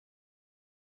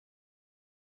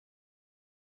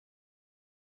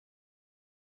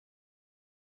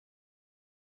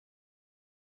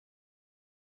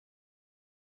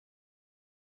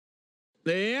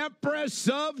the Empress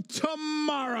of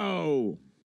Tomorrow,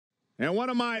 and one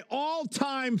of my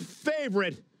all-time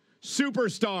favorite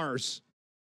superstars.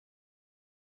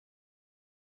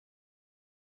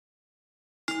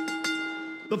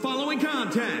 The following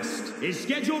contest is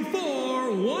scheduled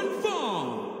for one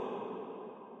fall.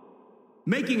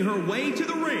 Making her way to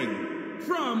the ring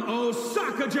from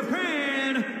Osaka,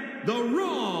 Japan, the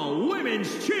Raw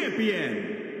Women's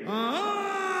Champion, Asuka!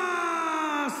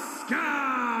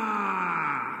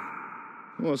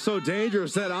 Well, so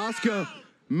dangerous that Asuka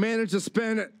managed to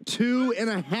spend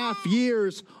 2.5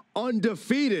 years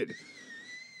undefeated.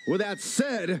 With that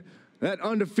said, that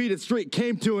undefeated streak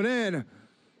came to an end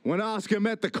when Asuka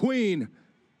met the Queen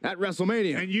at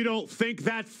WrestleMania. And you don't think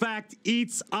that fact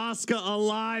eats Asuka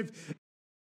alive?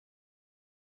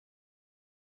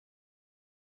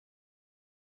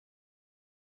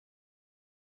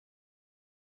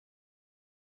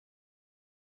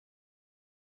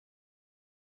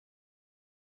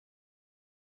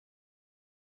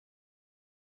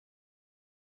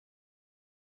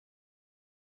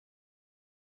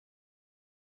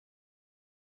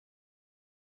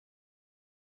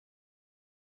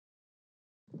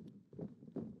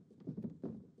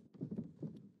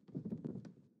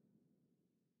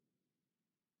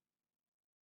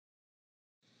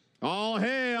 All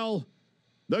hail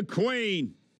the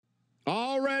Queen.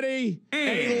 Already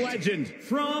a legend.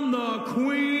 From the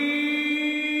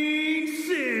Queen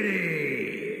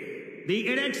City, the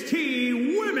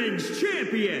NXT Women's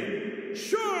Champion,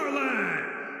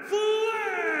 Charlotte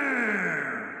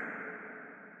Flair.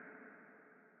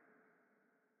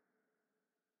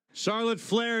 Charlotte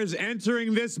Flair is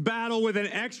entering this battle with an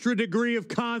extra degree of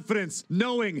confidence,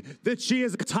 knowing that she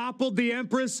has toppled the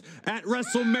Empress at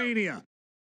WrestleMania.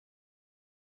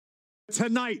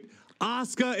 Tonight,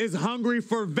 Asuka is hungry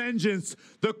for vengeance.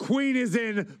 The Queen is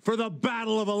in for the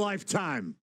battle of a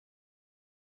lifetime.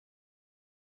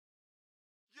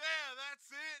 Yeah,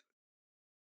 that's it.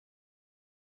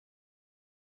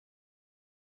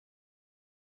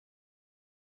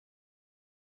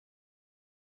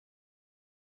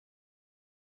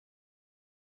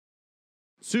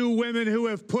 Two women who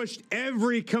have pushed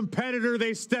every competitor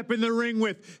they step in the ring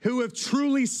with, who have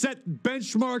truly set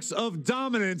benchmarks of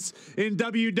dominance in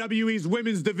WWE's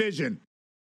women's division.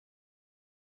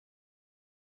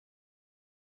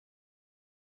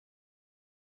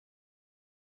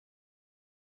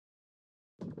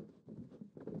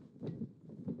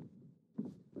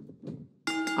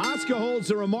 Asuka holds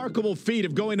the remarkable feat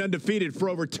of going undefeated for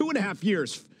over 2.5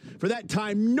 years. For that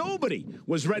time, nobody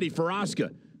was ready for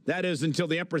Asuka. That is until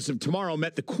the Empress of Tomorrow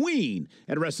met the Queen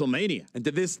at WrestleMania. And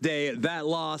to this day, that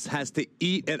loss has to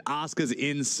eat at Asuka's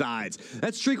insides.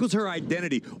 That streak was her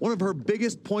identity, one of her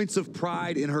biggest points of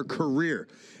pride in her career.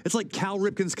 It's like Cal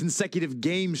Ripken's consecutive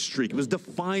game streak. It was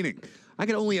defining. I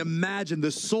can only imagine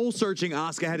the soul-searching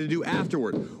Asuka had to do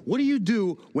afterward. What do you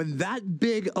do when that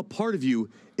big a part of you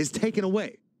is taken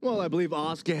away? Well, I believe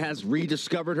Asuka has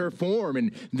rediscovered her form,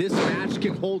 and this match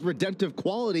can hold redemptive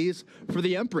qualities for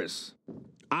the Empress.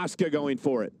 Asuka going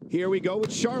for it. Here we go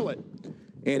with Charlotte.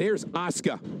 And here's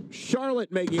Asuka.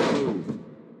 Charlotte making a move.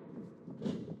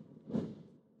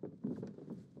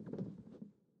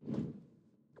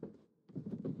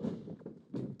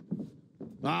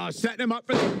 Oh, setting him up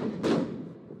for the...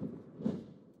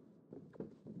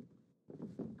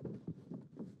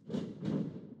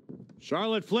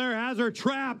 Charlotte Flair has her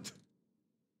trapped.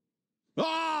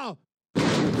 Oh! Look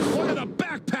at the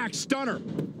backpack stunner.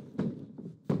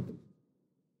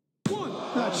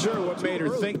 Not sure what made her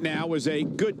think now was a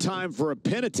good time for a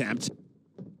pin attempt.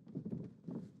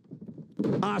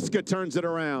 Asuka turns it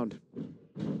around.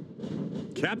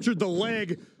 Captured the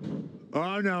leg.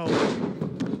 Oh, no.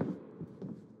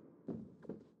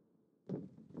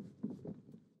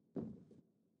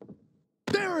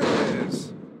 There it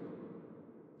is.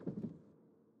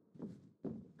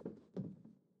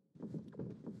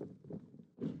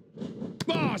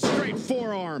 Oh, straight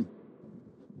forearm.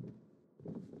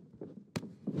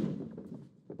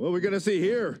 What are we going to see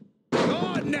here?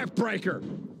 Oh, neck breaker.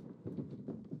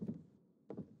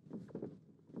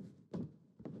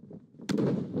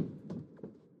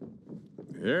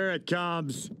 Here it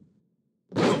comes.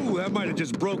 Oh, that might have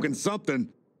just broken something.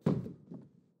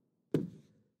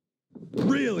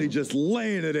 Really just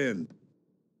laying it in.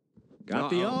 Got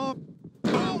the up.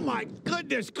 Oh, my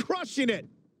goodness, crushing it.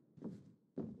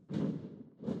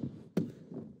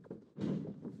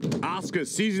 Asuka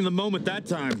seizing the moment that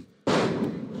time.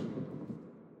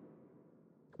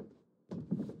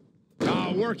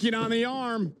 Working on the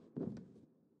arm.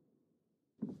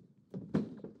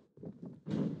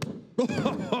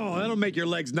 Oh, that'll make your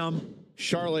legs numb.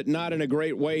 Charlotte not in a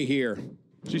great way here.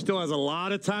 She still has a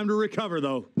lot of time to recover,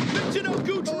 though.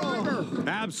 Michinoku driver.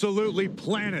 Absolutely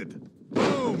planted.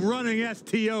 Boom, running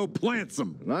STO plants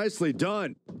him. Nicely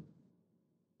done.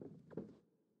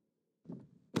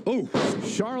 Oh,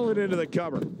 Charlotte into the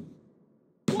cover.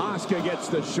 Asuka gets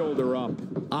the shoulder up.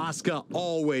 Asuka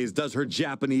always does her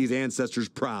Japanese ancestors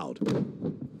proud.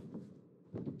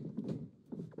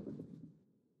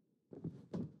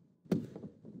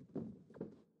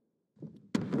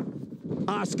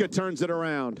 Asuka turns it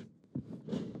around.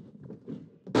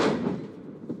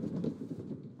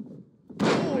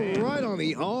 Oh, right on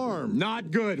the arm.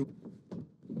 Not good.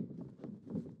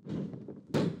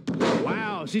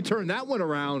 Wow, she turned that one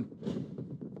around.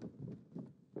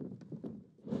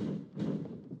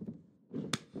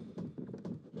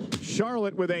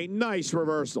 Charlotte with a nice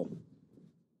reversal.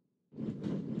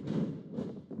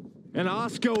 And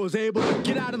Asuka was able to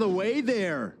get out of the way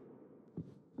there.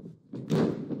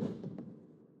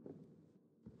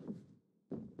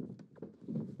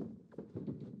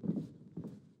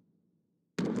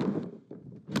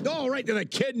 Oh, right to the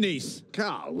kidneys.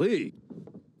 Golly.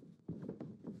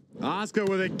 Asuka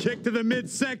with a kick to the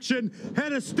midsection.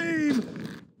 Head of steam.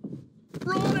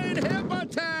 Running hip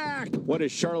attack. What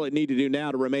does Charlotte need to do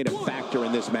now to remain a factor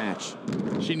in this match?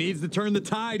 She needs to turn the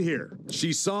tide here.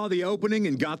 She saw the opening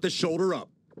and got the shoulder up.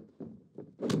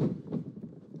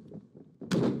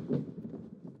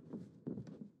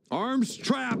 Arms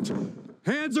trapped.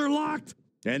 Hands are locked.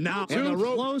 And now too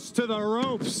close to the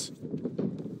ropes.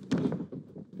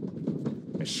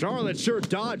 Charlotte sure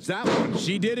dodged that one.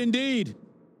 She did indeed.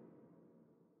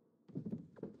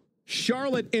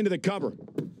 Charlotte into the cover.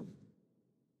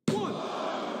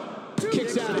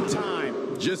 Kicks out in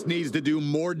time. Just needs to do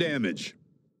more damage.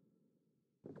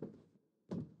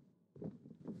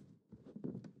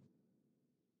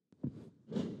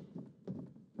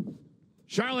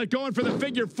 Charlotte going for the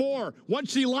figure four.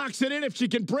 Once she locks it in, if she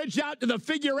can bridge out to the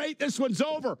figure eight, this one's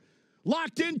over.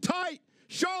 Locked in tight.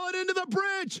 Charlotte into the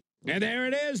bridge. And there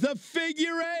it is, the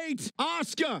figure eight.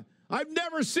 Asuka. I've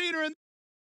never seen her in.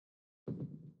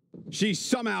 She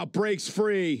somehow breaks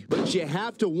free. But you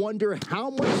have to wonder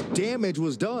how much damage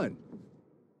was done.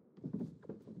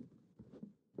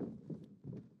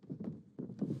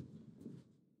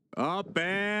 Up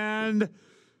and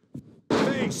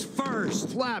face first.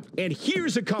 Slapped. And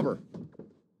here's a cover.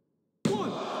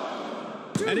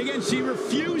 And again, she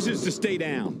refuses to stay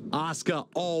down. Asuka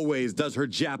always does her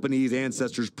Japanese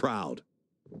ancestors proud.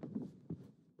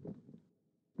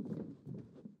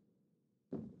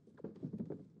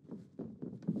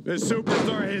 This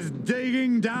superstar is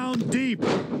digging down deep.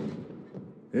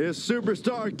 This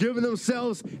superstar giving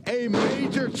themselves a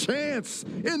major chance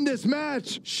in this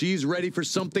match. She's ready for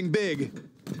something big.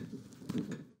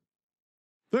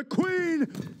 The Queen.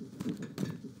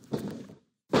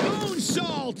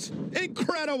 Moonsault!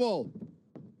 Incredible!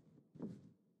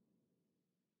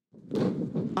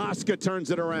 Asuka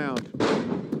turns it around.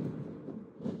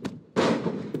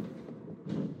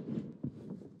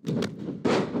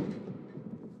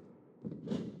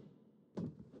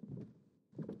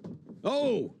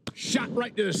 Oh, shot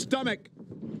right to the stomach.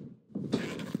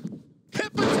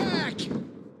 Hip attack!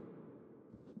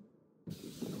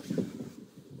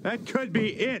 That could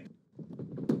be it.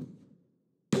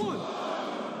 1,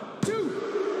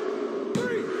 2,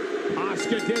 3.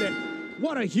 Asuka did it.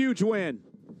 What a huge win.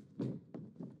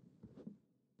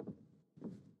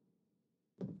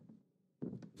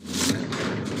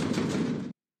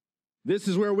 This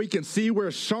is where we can see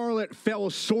where Charlotte fell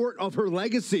short of her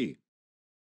legacy.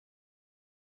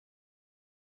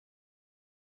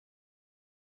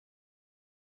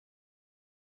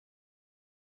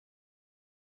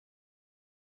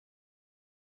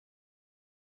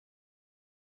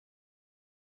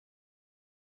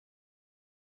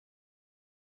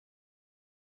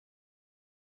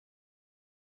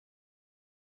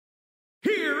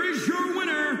 Here is your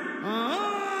winner, Asuka!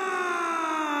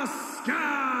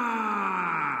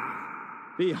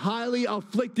 The highly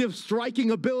afflictive striking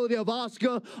ability of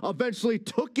Asuka eventually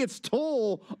took its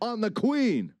toll on the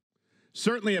Queen.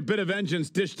 Certainly a bit of vengeance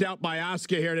dished out by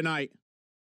Asuka here tonight.